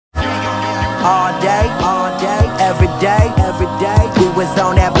all day, every day. We was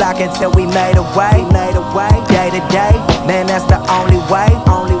on that block until we made a way, day to day. Man, that's the only way.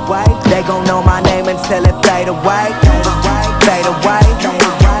 They gon' know my name until it fade away, fade away.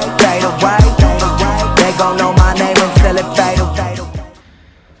 They gon' know my name until it fade away.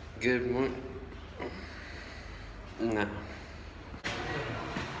 Good morning. No.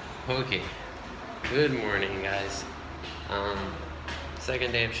 Okay. Good morning, guys.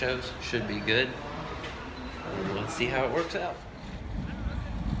 Second day of shows should be good. Let's see how it works out.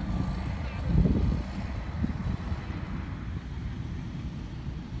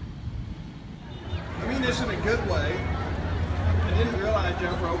 I mean this in a good way. I didn't realize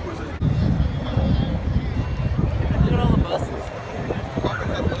Jennifer Oak was a... Look at all the buses.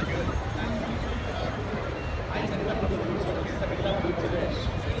 Really good.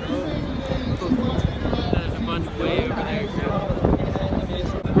 There's a bunch way over there.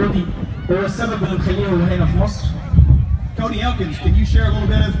 كودي هو السبب اللي مخليهم هنا في مصر. Cody Elkins, can you share a little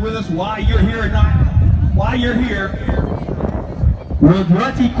bit with us why you're here and not why you're here?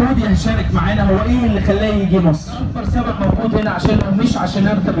 ودلوقتي كودي هيشارك معانا هو ايه اللي خلاه يجي مصر. اكبر سبب موجود هنا عشان مش عشان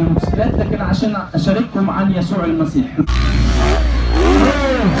اركب الموتوسيكلات لكن عشان اشارككم عن يسوع المسيح.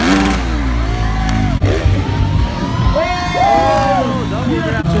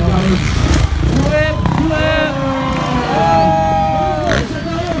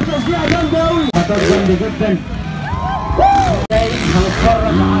 جامد جدا.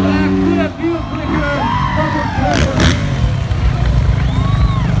 هنتفرج على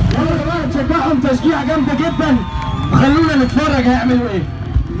يلا يا جماعه نشجعهم تشجيع جامده جدا وخلونا نتفرج هيعملوا ايه.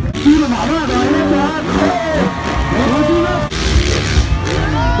 كيلو مع بعض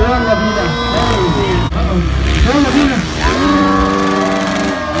يلا بينا يلا بينا.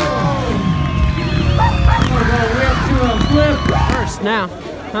 First now,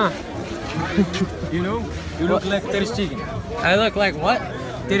 huh? You know, you look like Ter Stegen. I look like what?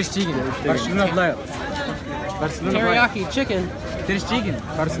 Ter Stegen, Barcelona player. Barcelona Teriyaki chicken. Ter Stegen,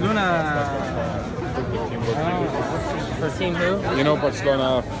 Barcelona. For team who? You know Barcelona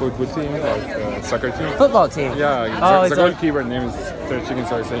football team, like soccer team? Football team. Yeah, Oh, the goalkeeper name is Ter Stegen,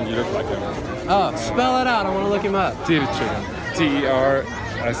 so I was saying you look like him. Oh, spell it out. I want to look him up. Ter Stegen.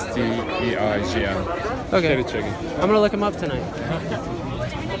 T-E-R-S-T-E-I-G-N. Okay. Ter Stegen. I'm gonna look him up tonight.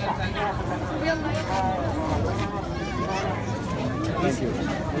 Thank you.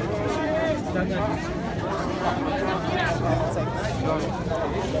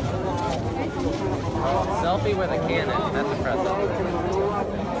 Selfie with a cannon. That's impressive.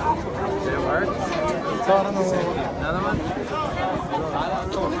 Did it work? Another one?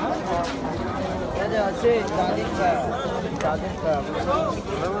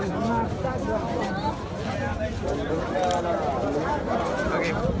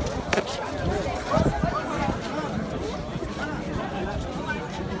 Okay.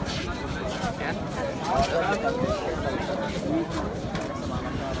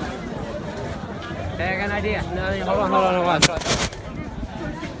 Hey, I got an idea. No, hold on.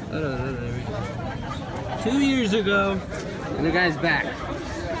 2 years ago, and the guy's back.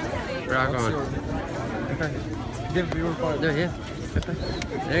 Rock on. There, yeah.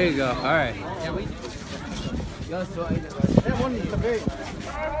 There you go. All right.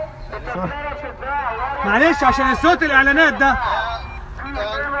 معلش عشان الصوت الاعلانات ده.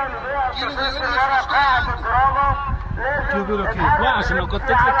 لا عشان لو كنت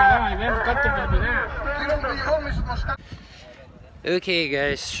تكتب كلام هيبان كتب في البداية. Okay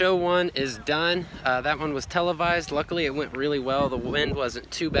guys, show 1 is done. That one was televised. Luckily it went really well. The wind wasn't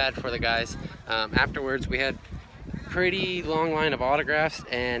too bad for the guys. Afterwards we had pretty long line of autographs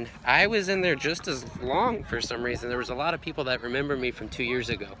and I was in there just as long for some reason. There was a lot of people that remember me from 2 years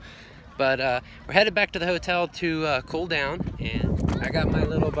ago. But we're headed back to the hotel to cool down, and I got my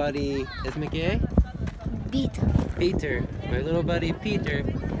little buddy, is Mickey? Peter. My little buddy Peter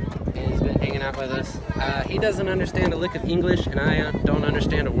has been hanging out with us. He doesn't understand a lick of English, and I don't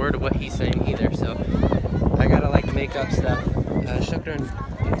understand a word of what he's saying either, so I gotta like make up stuff. Shukran,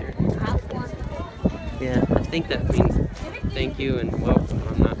 Peter. Yeah, I think that means thank you and welcome.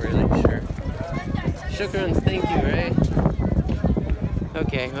 I'm not really sure. Shukran's thank you, right?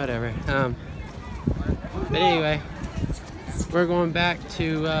 Okay, whatever. But anyway, we're going back to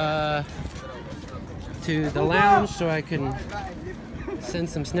the lounge so I can send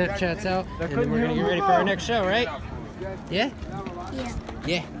some Snapchats out, and then we're gonna get ready for our next show, right? Yeah?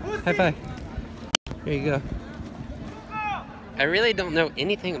 Yeah. High five. There you go. I really don't know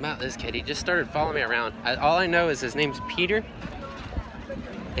anything about this kid. He just started following me around. All I know is his name's Peter,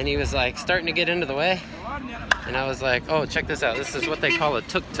 and he was like starting to get into the way, and I was like, oh, check this out. This is what they call a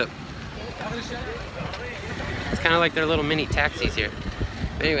tuk-tuk. It's kind of like their little mini taxis here.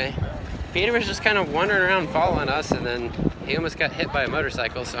 But anyway, Peter was just kind of wandering around following us, and then he almost got hit by a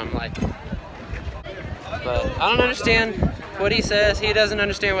motorcycle, so I'm like... But I don't understand what he says. He doesn't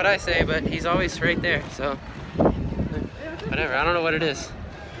understand what I say, but he's always right there, so... Whatever, I don't know what it is.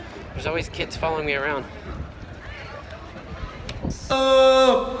 There's always kids following me around.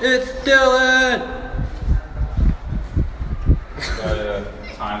 Oh, it's Dylan! Got a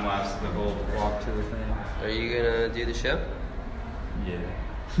time lapse of the whole walkthrough thing. Are you gonna do the show? Yeah.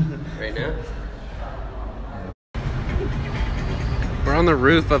 Right now? We're on the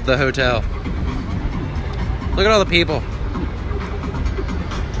roof of the hotel. Look at all the people.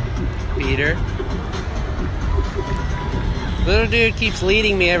 Peter. Little dude keeps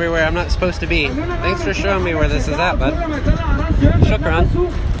leading me everywhere I'm not supposed to be. Thanks for showing me where this is at, bud. Shukran.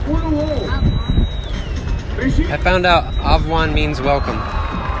 I found out Afwan means welcome.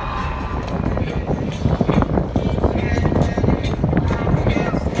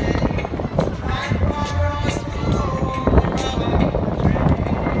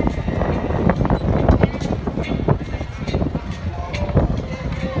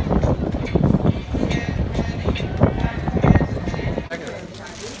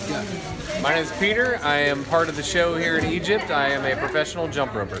 My name is Peter. I am part of the show here in Egypt. I am a professional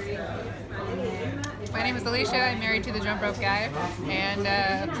jump roper. My name is Alicia. I'm married to the jump rope guy,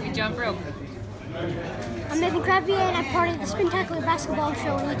 and we jump rope. I'm Nathan Kravier, and I'm part of the Spectacular Basketball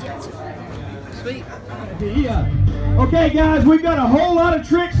Show in Egypt. Sweet. Yeah. Okay, guys, we've got a whole lot of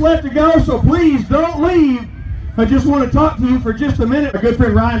tricks left to go, so please don't leave. I just want to talk to you for just a minute. My good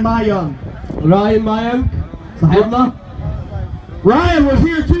friend Ryan Mayung. Ryan Mayung. Sahibna. Ryan was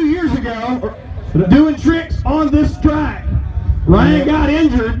here 2 years ago doing tricks on this track. Ryan got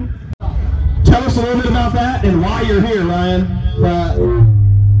injured. Tell us a little bit about that and why you're here, Ryan.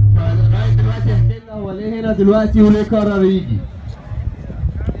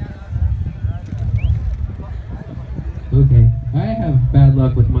 Okay, I have bad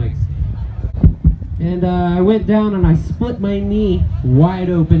luck with mics. And I went down and I split my knee wide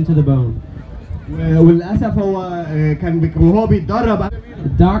open to the bone. وللأسف هو كان وهو بيتدرب. The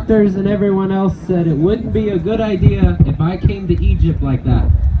doctors and everyone else said it wouldn't be a good idea if I came to Egypt like that.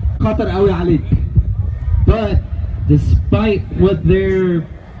 خطر قوي عليك. But despite what their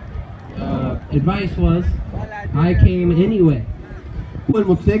advice was, I came anyway.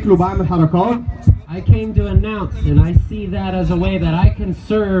 الموتوسيكل وبعمل حركات. I came to announce, and I see that as a way that I can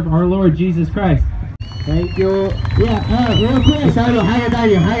serve our Lord Jesus Christ. Thank you. Yeah, real quick.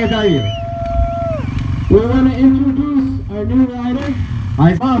 حاجة تانية. We want to introduce our new rider.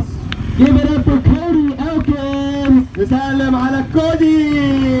 عايز باص. Give it up for Cody Elkins. نسلم على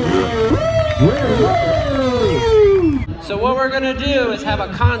كودي. So what we're gonna do is have a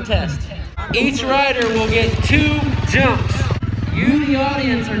contest. Each rider will get 2 jumps. You, the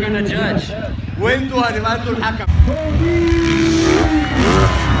audience, are gonna judge. وانتوا هتبقوا انتوا الحكم.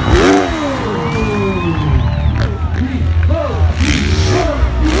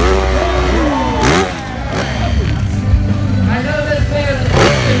 I know this man is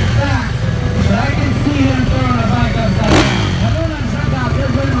holding back, but I can see him throwing a bike upside down. I don't know about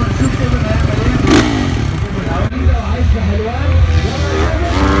this one, but shoot him in that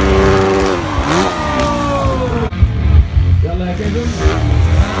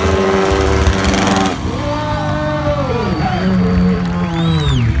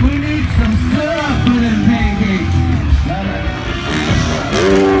we need some syrup for them pancakes.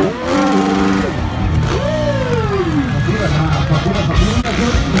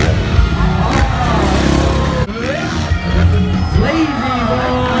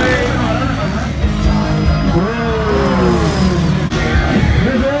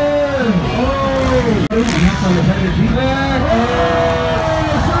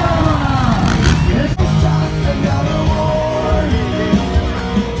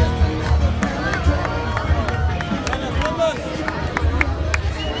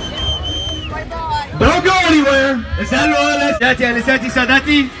 Don't go anywhere. سادتي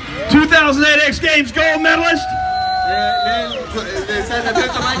سادتي 2008 X Games gold medalist. لسنة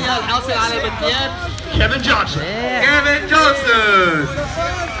 2008 الحاصل على الميداليات Kevin Johnson. Kevin Johnson.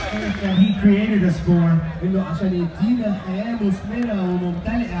 He created us for انه عشان يدينا حياه مثمره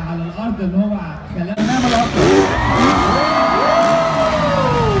وممتلئه على الارض اللي هو خلقها.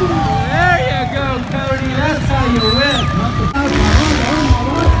 There you go, Cody. That's how you win.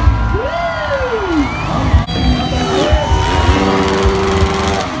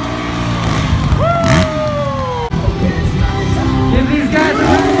 Give these guys a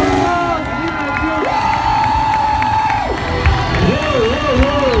round of applause. Whoa, whoa,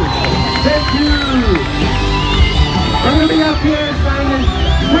 whoa.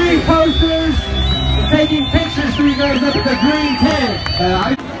 taking pictures for you guys up at the green tent.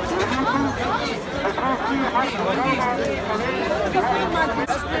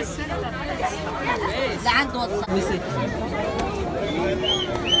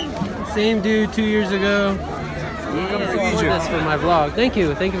 Same dude 2 years ago. Yeah, this for my vlog. Thank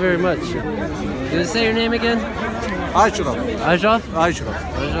you very much. Did it say your name again? Ashraf. Ashraf?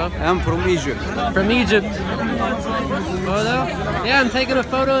 Ashraf. I'm from Egypt. From Egypt. Photo? Yeah, I'm taking a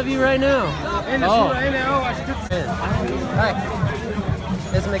photo of you right now. Oh. Hi.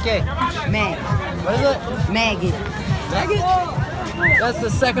 It's McKay. Mag. What is it? Maggot. Maggot? That's the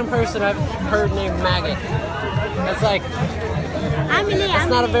second person I've heard named Maggot. That's like, it's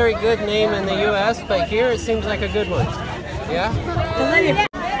not a very good name in the US, but here it seems like a good one. Yeah?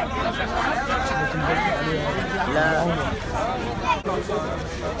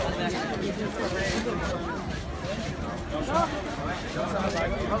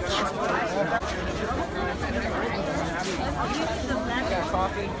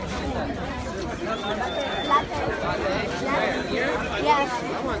 Coffee? Yes.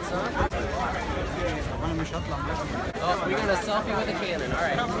 I want some. Oh, we got a selfie with a cannon. All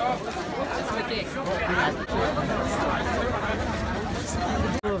right. That's my cake.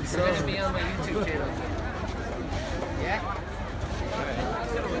 It's going to be on my YouTube channel. Yeah?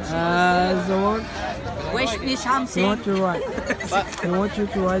 Wish me something. want to write. I want you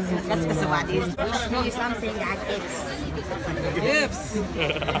to write this. Wish me something like gifts. Gifts?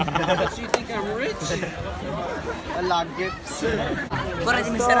 Don't you think I'm rich? A lot of gifts. Corre di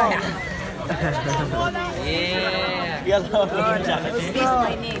Mr. Yeah. This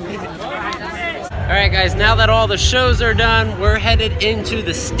my name. Alright guys, now that all the shows are done, we're headed into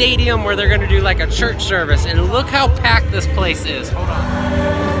the stadium where they're going to do like a church service. And look how packed this place is. Hold on.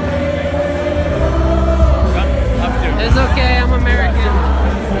 It's okay, I'm American.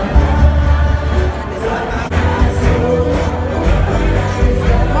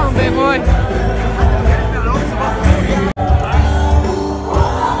 Come on, big boy.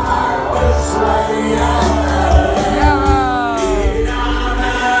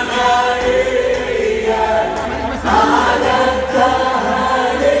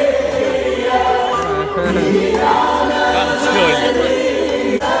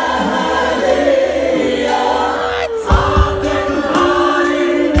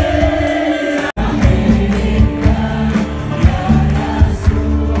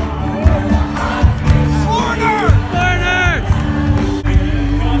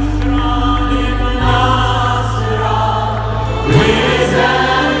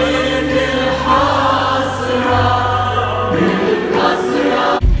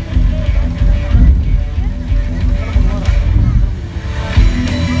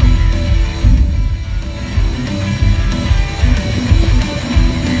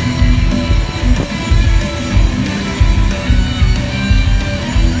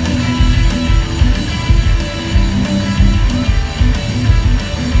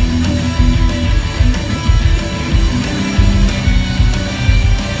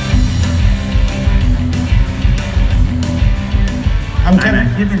 أنا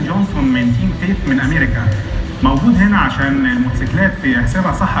كيفن جونسون من تيم فيث من أمريكا، موجود هنا عشان الموتوسيكلات في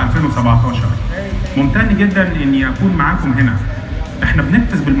احسبها صح 2017. ممتن جدا إني أكون معاكم هنا. إحنا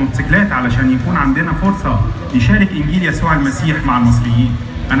بننفذ بالموتوسيكلات علشان يكون عندنا فرصة نشارك إنجيل يسوع المسيح مع المصريين.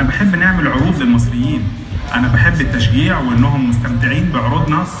 أنا بحب نعمل عروض للمصريين. أنا بحب التشجيع وإنهم مستمتعين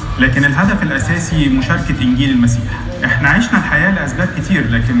بعروضنا، لكن الهدف الأساسي مشاركة إنجيل المسيح. إحنا عشنا الحياة لأسباب كتير،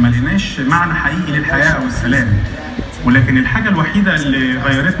 لكن ما لقيناش معنى حقيقي للحياة أو السلام. ولكن الحاجة الوحيدة اللي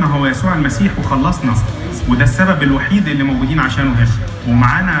غيرتنا هو يسوع المسيح وخلصنا، وده السبب الوحيد اللي موجودين عشانه هنا.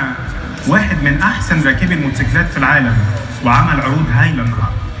 ومعانا واحد من أحسن راكبي الموتوسيكلات في العالم وعمل عروض هايلة النهارده.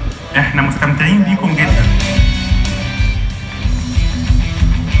 إحنا مستمتعين بيكم جدا.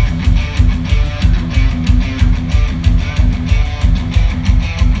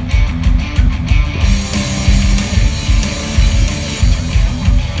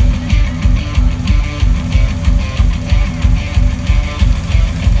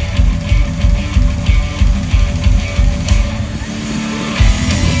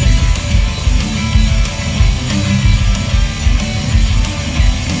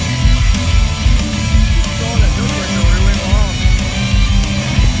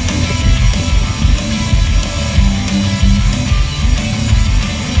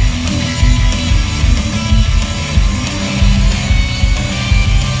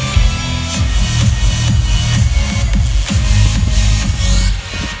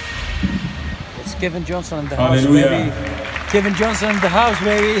 Kevin Johnson in the house, baby. Kevin Johnson in the house,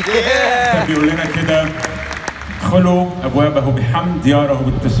 baby. بيقول لنا كده ادخلوا ابوابه بحمد دياره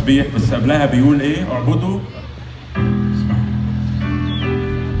بالتسبيح. بس قبلها بيقول ايه؟ اعبدوا.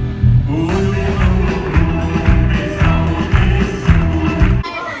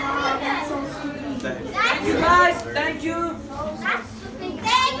 Thank you.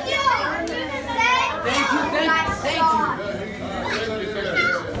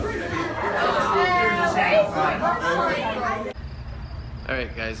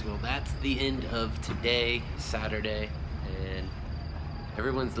 Alright guys, well that's the end of today, Saturday, and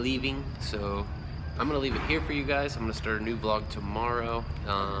everyone's leaving, so I'm gonna leave it here for you guys. I'm gonna start a new vlog tomorrow.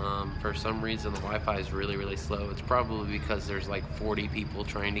 For some reason the Wi-Fi is really slow. It's probably because there's like 40 people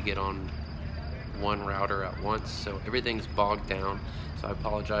trying to get on one router at once, so everything's bogged down. So I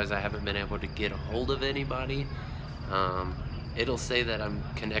apologize, I haven't been able to get a hold of anybody. It'll say that I'm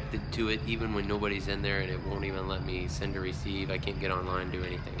connected to it even when nobody's in there, and it won't even let me send or receive. I can't get online, do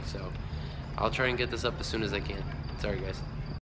anything. So I'll try and get this up as soon as I can. Sorry guys.